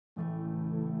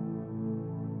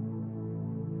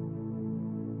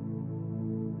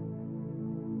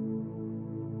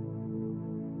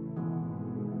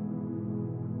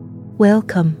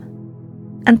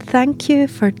Welcome, and thank you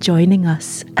for joining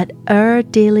us at Our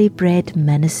Daily Bread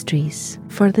Ministries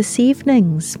for this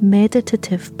evening's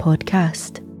meditative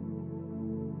podcast.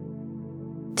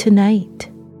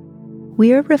 Tonight,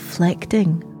 we're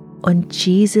reflecting on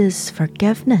Jesus'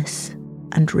 forgiveness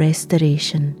and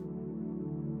restoration.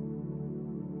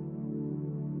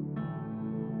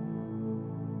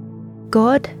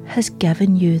 God has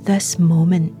given you this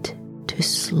moment to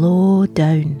slow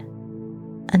down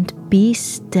and be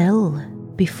still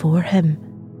before Him.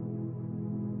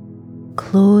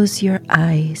 Close your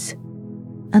eyes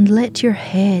and let your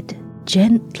head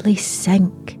gently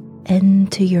sink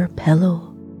into your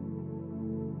pillow.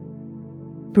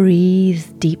 Breathe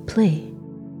deeply,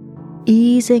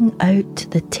 easing out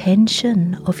the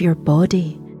tension of your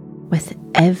body with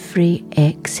every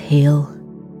exhale.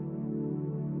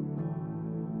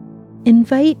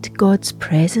 Invite God's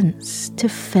presence to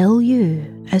fill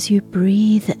you as you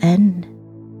breathe in.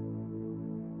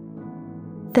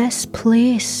 This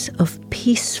place of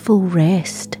peaceful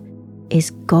rest is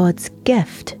God's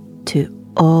gift to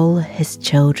all His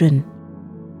children.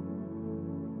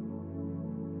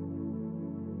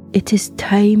 It is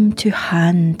time to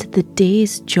hand the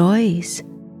day's joys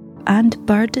and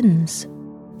burdens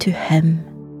to Him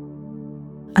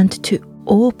and to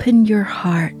open your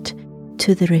heart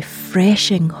to the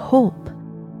refreshing hope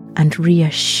and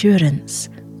reassurance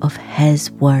of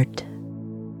His Word.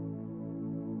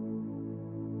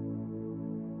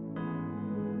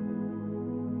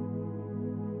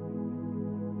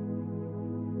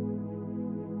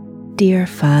 Dear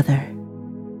Father,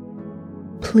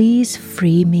 please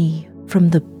free me from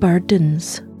the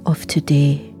burdens of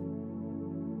today,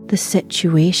 the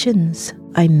situations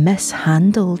I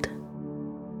mishandled,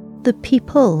 the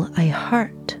people I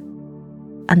hurt,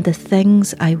 and the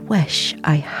things I wish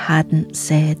I hadn't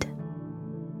said.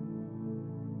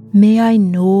 May I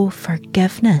know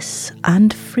forgiveness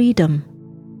and freedom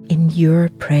in your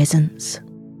presence.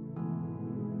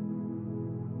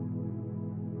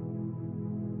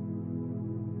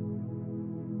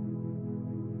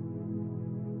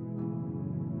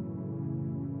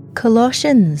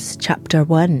 Colossians chapter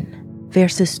 1,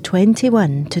 verses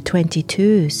 21 to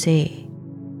 22 say,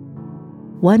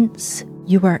 "Once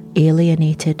you were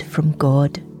alienated from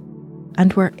God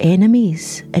and were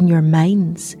enemies in your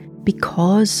minds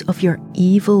because of your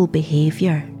evil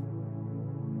behaviour.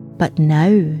 But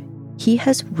now He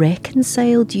has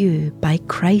reconciled you by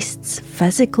Christ's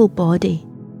physical body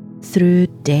through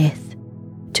death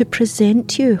to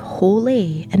present you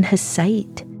holy in His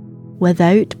sight,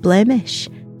 without blemish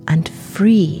and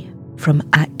free from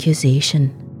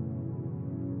accusation."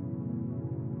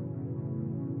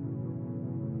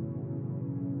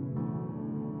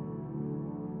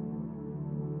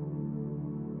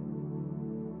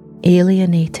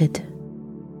 Alienated,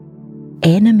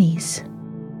 enemies,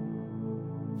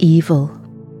 evil.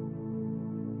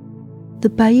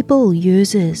 The Bible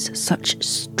uses such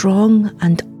strong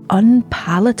and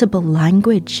unpalatable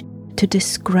language to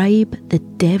describe the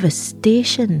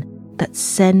devastation that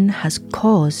sin has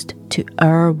caused to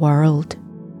our world.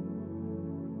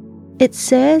 It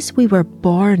says we were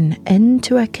born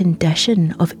into a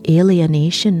condition of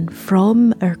alienation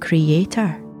from our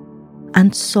Creator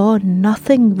and saw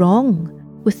nothing wrong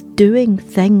with doing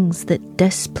things that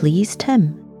displeased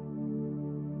Him.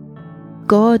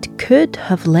 God could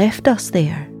have left us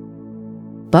there,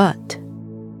 but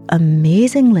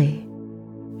amazingly,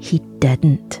 He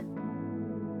didn't.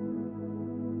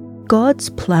 God's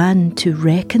plan to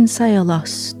reconcile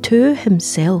us to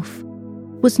Himself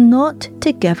was not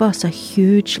to give us a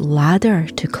huge ladder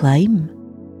to climb,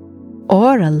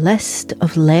 or a list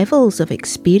of levels of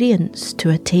experience to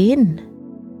attain.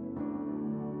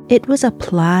 It was a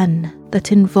plan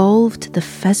that involved the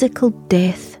physical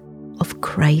death of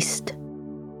Christ.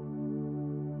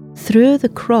 Through the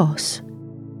cross,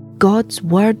 God's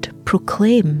Word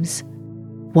proclaims,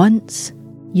 "Once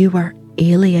you were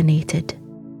alienated,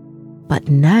 but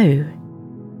now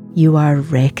you are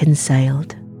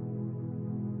reconciled."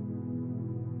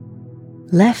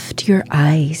 Lift your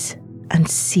eyes and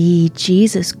see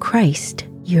Jesus Christ,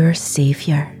 your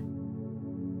Saviour.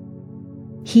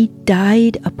 He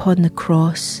died upon the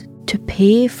cross to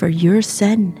pay for your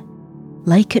sin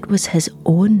like it was His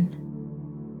own,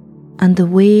 and the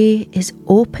way is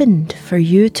opened for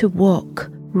you to walk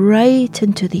right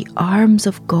into the arms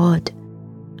of God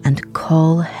and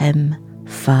call Him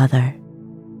Father.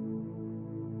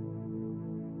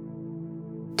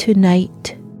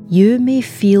 Tonight, you may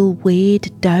feel weighed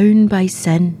down by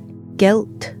sin,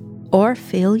 guilt, or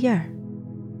failure.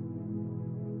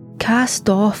 Cast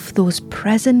off those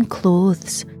prison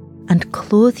clothes and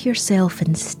clothe yourself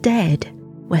instead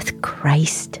with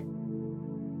Christ.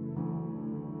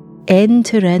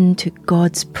 Enter into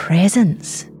God's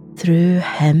presence through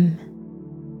Him.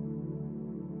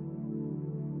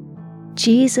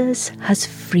 Jesus has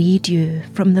freed you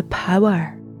from the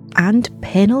power and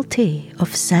penalty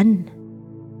of sin.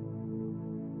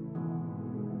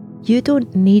 You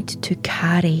don't need to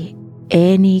carry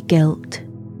any guilt.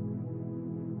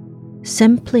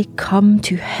 Simply come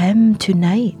to Him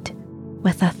tonight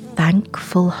with a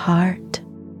thankful heart.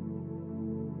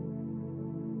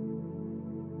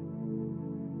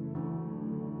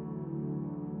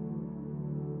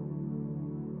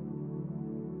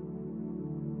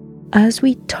 As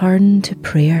we turn to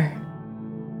prayer,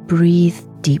 breathe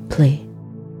deeply,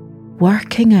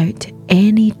 working out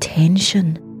any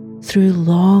tension through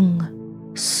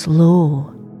long,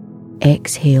 slow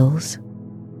exhales.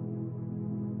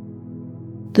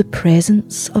 The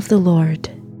presence of the Lord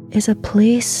is a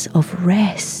place of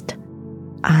rest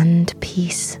and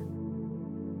peace.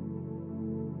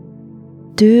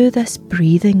 Do this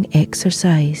breathing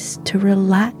exercise to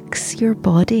relax your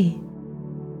body,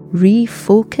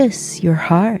 refocus your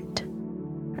heart,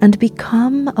 and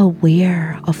become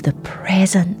aware of the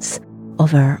presence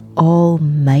of our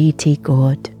Almighty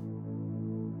God,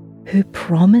 who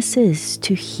promises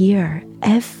to hear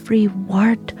every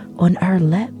word on our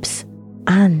lips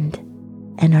and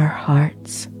in our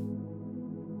hearts.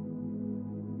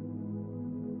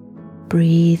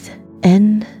 Breathe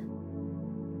in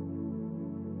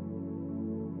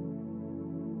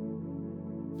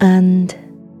and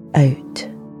out.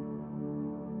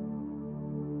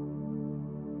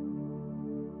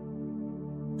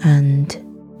 And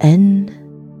in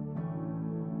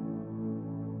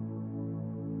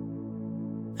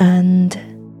and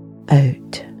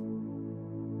out.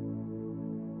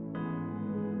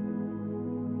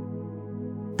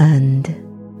 And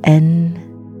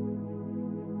in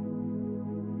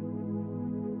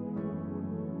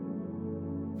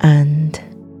and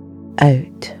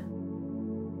out.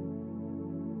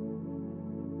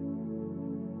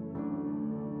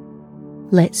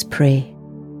 Let's pray.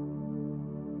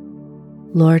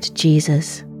 Lord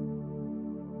Jesus,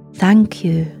 thank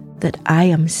you that I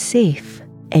am safe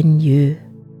in you,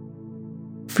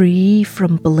 free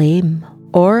from blame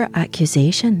or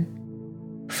accusation,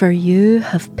 for you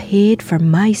have paid for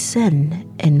my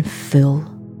sin in full.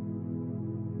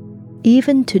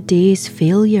 Even today's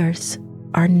failures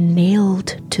are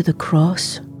nailed to the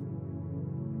cross.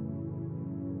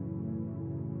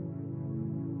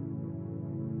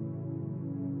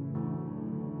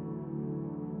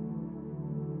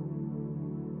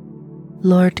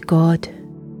 Lord God,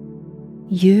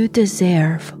 you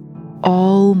deserve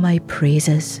all my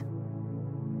praises.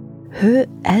 Who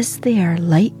is there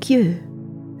like you,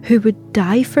 who would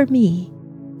die for me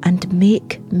and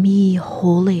make me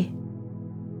holy?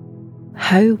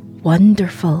 How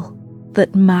wonderful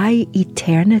that my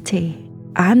eternity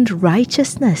and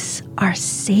righteousness are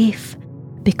safe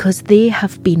because they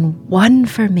have been won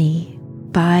for me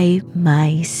by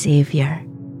my Saviour.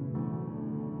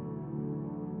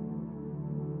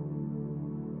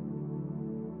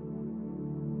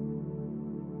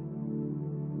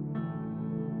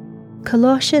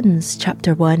 Colossians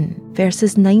chapter 1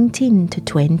 verses 19 to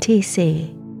 20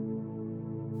 say,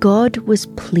 God was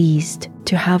pleased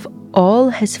to have all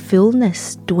His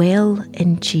fullness dwell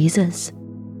in Jesus,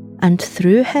 and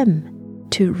through Him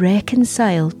to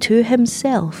reconcile to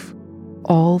Himself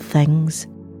all things,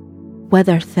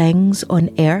 whether things on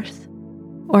earth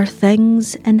or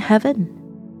things in heaven,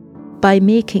 by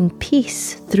making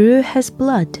peace through His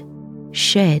blood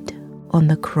shed on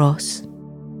the cross.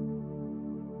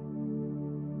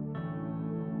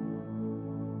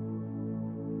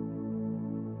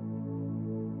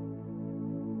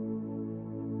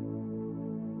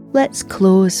 Let's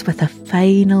close with a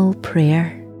final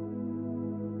prayer.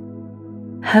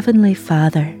 Heavenly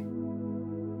Father,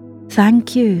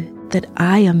 thank you that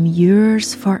I am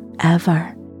yours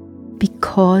forever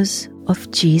because of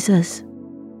Jesus.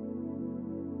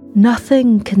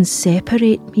 Nothing can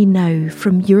separate me now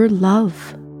from your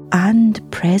love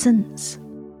and presence.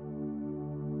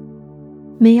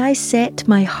 May I set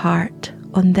my heart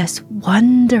on this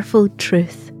wonderful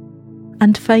truth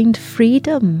and find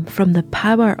freedom from the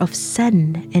power of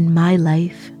sin in my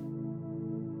life.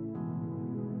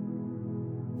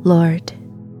 Lord,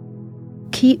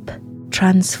 keep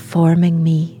transforming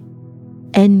me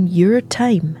in your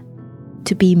time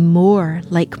to be more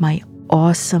like my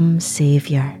awesome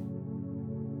Saviour.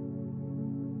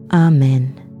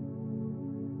 Amen.